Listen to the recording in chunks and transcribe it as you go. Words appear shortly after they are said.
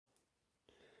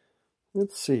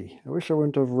Let's see. I wish I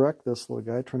wouldn't have wrecked this little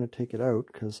guy trying to take it out,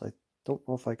 because I don't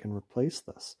know if I can replace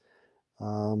this.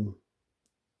 Anyways,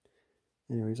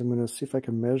 I'm going to see if I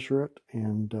can measure it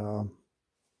and look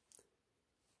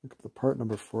up the part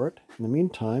number for it. In the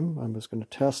meantime, I'm just going to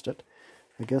test it.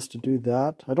 I guess to do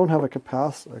that, I don't have a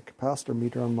capacitor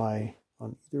meter on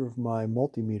either of my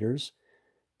multimeters,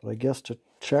 but I guess to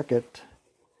check it,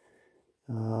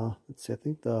 let's see. I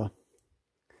think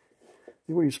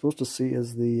what you're supposed to see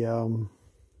is the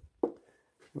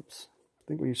oops. I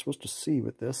think what you're supposed to see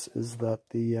with this is that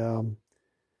the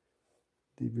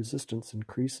resistance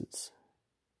increases.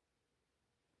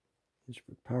 You should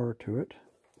put power to it.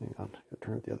 Hang on, I gotta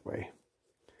turn it the other way.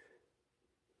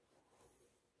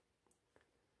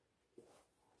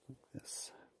 Like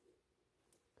this.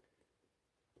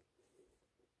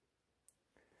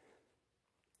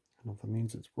 I don't know if that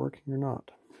means it's working or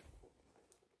not.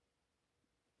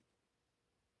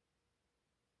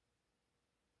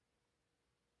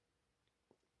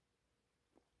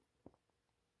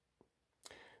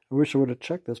 I wish I would have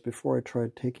checked this before I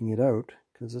tried taking it out,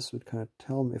 because this would kind of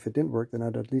tell me, if it didn't work, then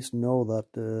I'd at least know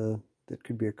that that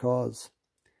could be a cause.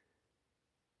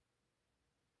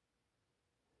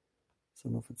 So I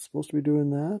don't know if it's supposed to be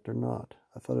doing that or not.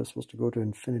 I thought it was supposed to go to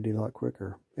infinity a lot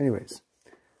quicker. Anyways,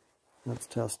 that's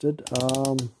tested.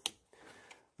 I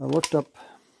looked up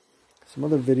some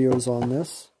other videos on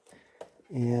this,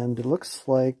 and it looks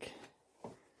like,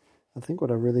 I think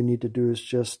what I really need to do is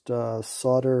just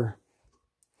solder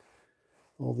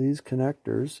all these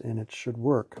connectors, and it should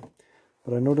work.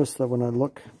 But I noticed that when I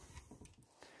look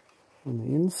on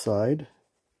the inside, I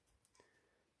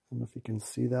don't know if you can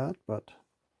see that, but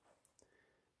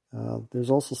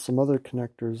there's also some other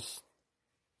connectors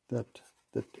that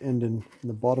end in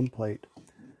the bottom plate.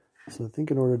 So I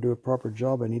think in order to do a proper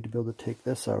job, I need to be able to take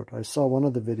this out. I saw one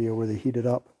other video where they heat it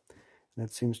up and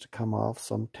it seems to come off,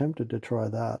 so I'm tempted to try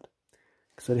that,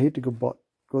 because I'd hate to go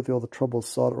through all the trouble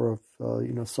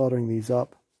of soldering these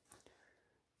up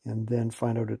and then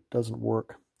find out it doesn't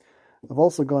work. I've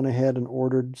also gone ahead and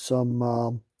ordered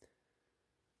some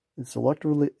it's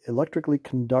electrically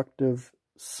conductive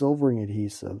silvering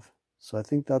adhesive, so I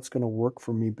think that's going to work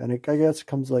for me. And I guess it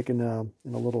comes like in a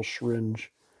little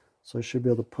syringe, so I should be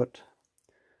able to put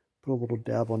a little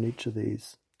dab on each of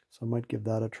these. So I might give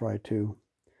that a try too.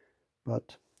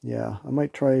 But yeah, I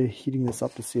might try heating this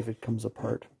up to see if it comes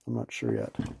apart. I'm not sure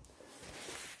yet.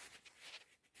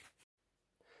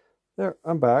 There,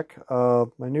 I'm back.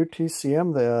 My new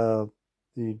TCM,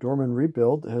 the Dorman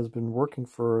rebuild, has been working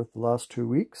for the last 2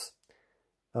 weeks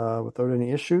without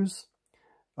any issues.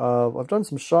 I've done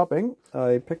some shopping.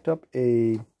 I picked up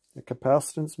a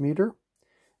capacitance meter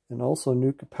and also a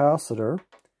new capacitor.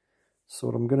 So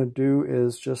what I'm going to do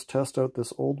is just test out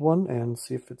this old one and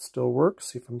see if it still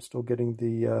works, see if I'm still getting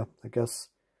the, I guess,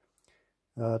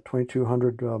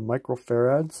 2200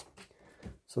 microfarads.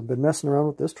 So I've been messing around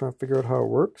with this, trying to figure out how it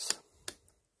works.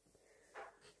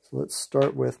 So let's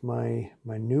start with my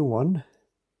new one.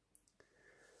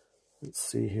 Let's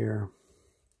see here.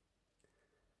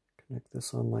 Connect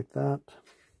this on like that.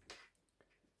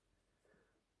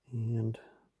 And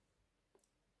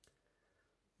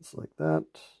just like that.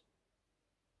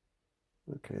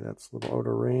 Okay, that's a little out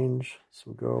of range.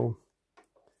 So we go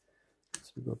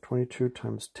 22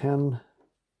 times 10.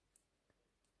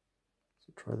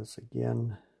 So try this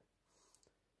again.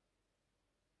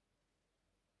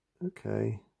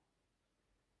 Okay.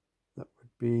 That would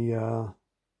be yeah,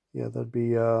 that'd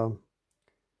be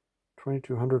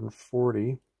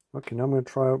 2240. Okay, now I'm going to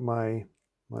try out my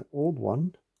old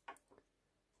one.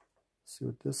 See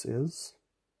what this is.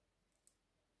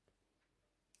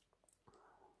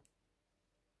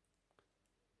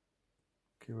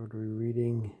 Okay, what are we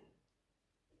reading?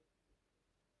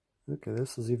 Okay,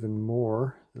 this is even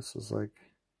more. This is like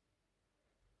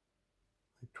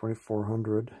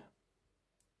 2400.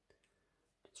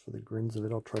 Just for the grins of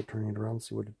it, I'll try turning it around,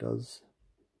 see what it does.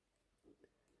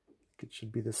 It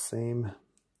should be the same.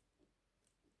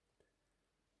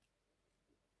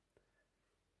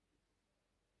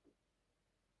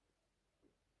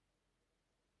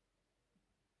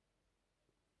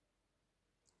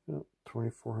 Oh,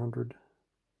 2400.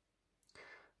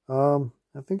 I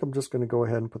think I'm just going to go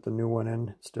ahead and put the new one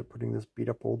in instead of putting this beat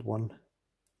up old one.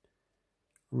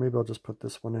 Or maybe I'll just put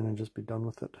this one in and just be done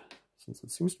with it, since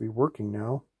it seems to be working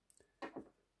now.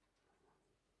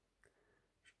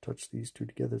 Should touch these two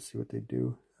together, see what they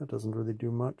do. That doesn't really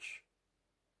do much.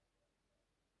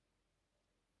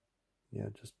 Yeah,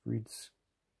 it just reads.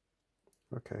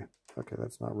 Okay,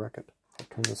 that's not wreck it. I'll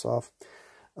turn this off.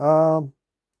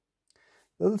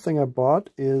 The other thing I bought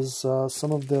is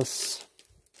some of this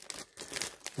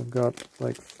I've got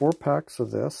like 4 packs of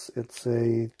this. It's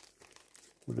a,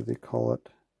 what do they call it?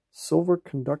 Silver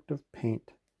conductive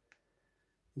paint.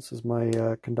 This is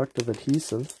my conductive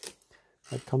adhesive.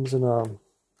 It comes in a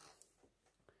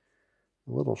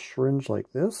little syringe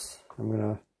like this. I'm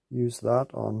going to use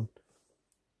that on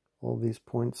all these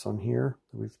points on here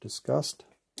that we've discussed.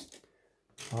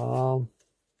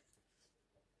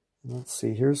 Let's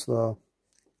see, here's the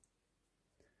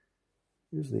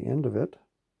end of it.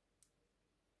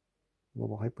 A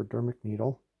little hypodermic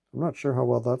needle. I'm not sure how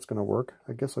well that's going to work.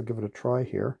 I guess I'll give it a try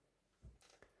here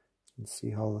and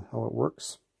see how it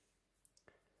works.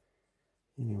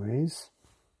 Anyways,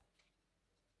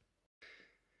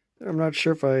 I'm not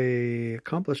sure if I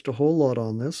accomplished a whole lot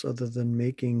on this other than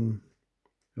making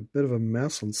a bit of a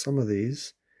mess on some of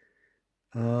these.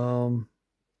 Yeah,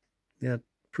 it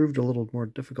proved a little more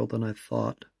difficult than I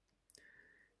thought.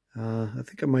 I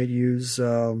think I might use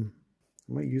some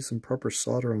proper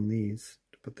solder on these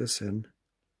to put this in.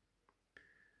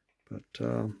 But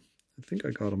I think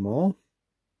I got them all.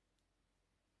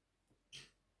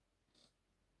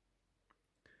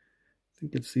 I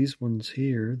think it's these ones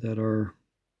here that are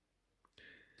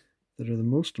the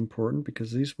most important,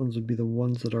 because these ones would be the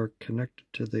ones that are connected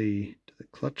to the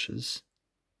clutches.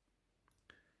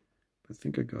 I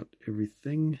think I got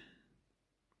everything.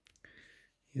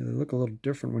 Yeah, they look a little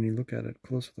different when you look at it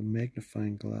close with a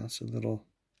magnifying glass. A little,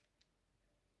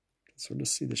 you can sort of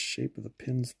see the shape of the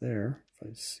pins there. If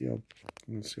I see how,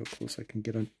 I'm going to see how close I can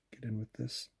get in with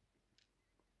this.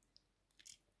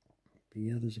 But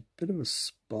yeah, there's a bit of a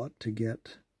spot to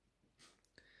get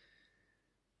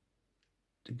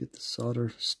the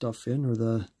solder stuff in,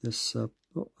 or this. Oh,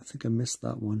 I think I missed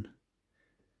that one.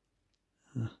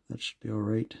 That should be all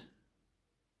right.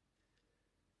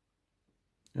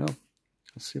 Yeah,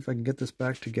 I'll see if I can get this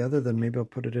back together. Then maybe I'll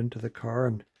put it into the car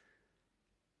and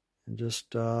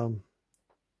just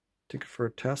take it for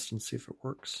a test and see if it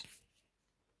works.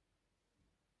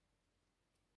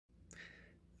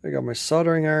 I got my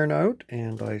soldering iron out,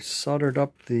 and I soldered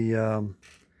up the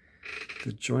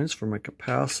joints for my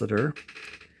capacitor.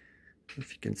 I don't know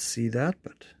if you can see that,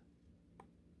 but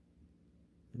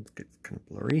it gets kind of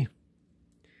blurry.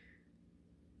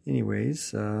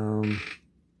 Anyways,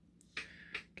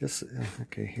 guess,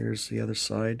 okay, here's the other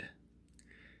side.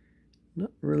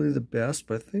 Not really the best,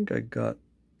 but I think I got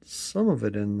some of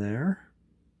it in there.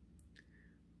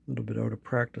 A little bit out of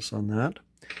practice on that.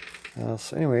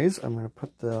 So anyways, I'm going to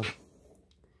put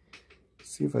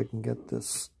see if I can get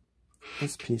this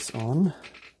piece on.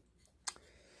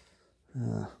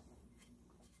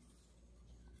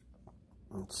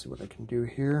 Let's see what I can do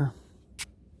here.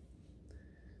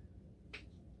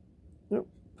 Nope,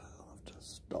 I'll have to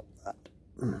stop that.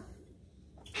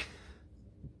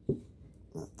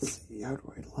 Let's see, how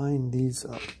do I line these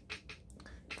up?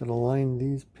 I'm going to line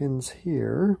these pins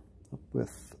here up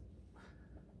with,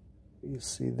 you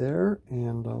see there,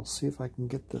 and I'll see if I can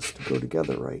get this to go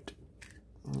together right.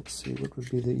 Let's see, what would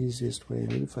be the easiest way?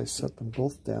 Maybe if I set them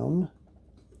both down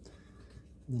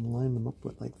and then line them up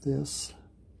with like this.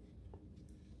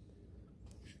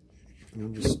 And I'll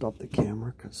just stop the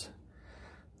camera because I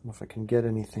don't know if I can get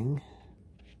anything.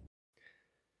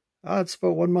 It's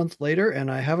about 1 month later,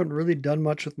 and I haven't really done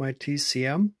much with my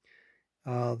TCM.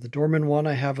 The Dorman one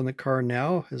I have in the car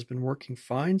now has been working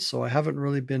fine, so I haven't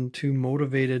really been too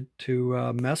motivated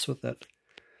to mess with it.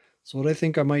 So what I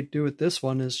think I might do with this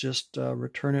one is just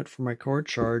return it for my cord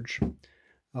charge.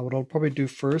 What I'll probably do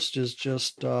first is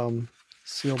just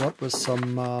seal it up with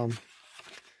some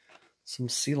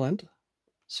sealant,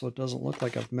 so it doesn't look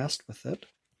like I've messed with it,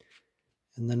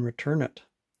 and then return it.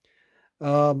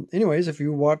 Anyways, if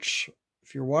you're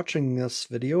watching this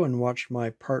video and watched my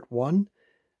part 1,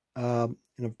 and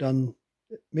have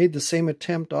made the same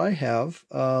attempt I have,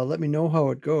 let me know how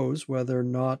it goes, whether or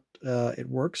not it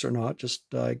works or not.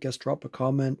 Just I guess drop a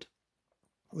comment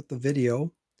with the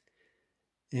video.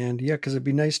 And yeah, because it'd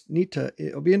be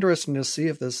it'll be interesting to see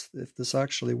if this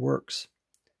actually works.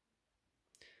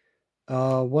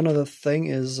 One other thing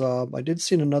is, I did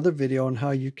see in another video on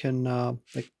how you can,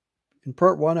 like in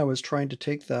part 1, I was trying to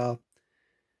take that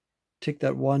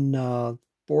one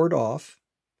board off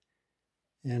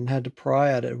and had to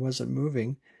pry at it. It wasn't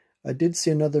moving. I did see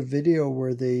another video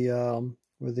where they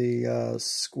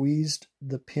squeezed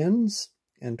the pins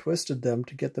and twisted them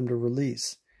to get them to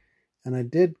release. And I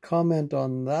did comment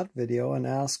on that video and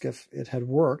ask if it had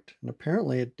worked, and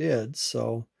apparently it did,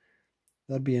 so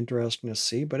that'd be interesting to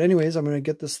see. But anyways, I'm going to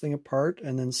get this thing apart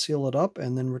and then seal it up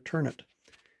and then return it.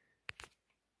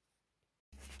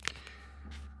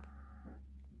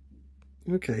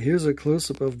 Okay, here's a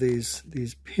close-up of these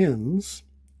pins.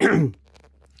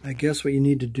 I guess what you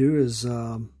need to do is,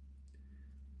 let's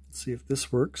see if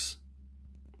this works.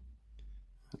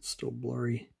 It's still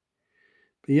blurry.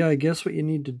 But yeah, I guess what you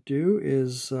need to do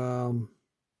is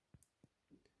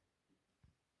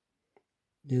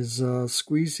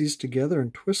squeeze these together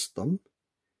and twist them.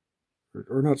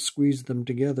 Or not squeeze them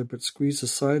together, but squeeze the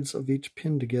sides of each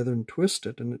pin together and twist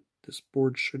it, and this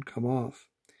board should come off.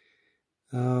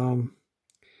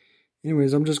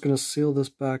 Anyways, I'm just going to seal this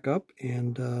back up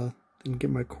and then get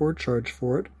my core charge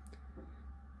for it.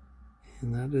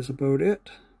 And that is about it.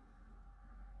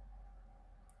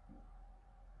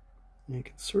 And you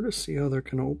can sort of see how they're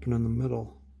kind of open in the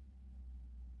middle.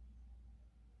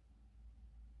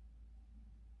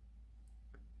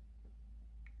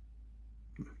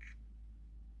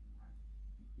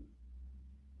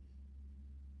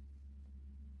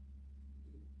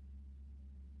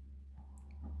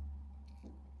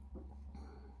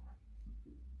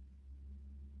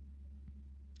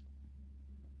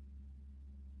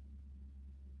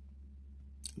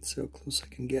 Let's see how close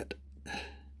I can get.